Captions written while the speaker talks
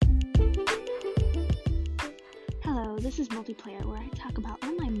this is multiplayer, where I talk about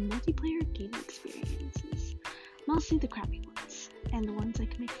all my multiplayer gaming experiences. Mostly the crappy ones, and the ones I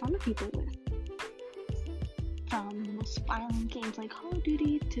can make fun of people with. From the most violent games like Call of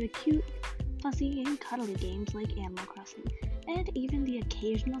Duty to the cute, fuzzy, and cuddly games like Animal Crossing, and even the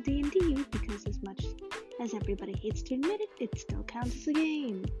occasional D&D, because as much as everybody hates to admit it, it still counts as a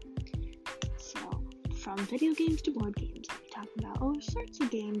game. So, from video games to board games, we talk about all sorts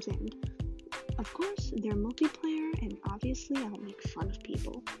of games, and of course, they're multiplayer, and obviously I'll make fun of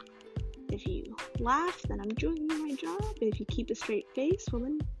people. If you laugh, then I'm doing my job. If you keep a straight face, well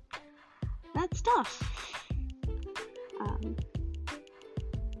then, that's tough.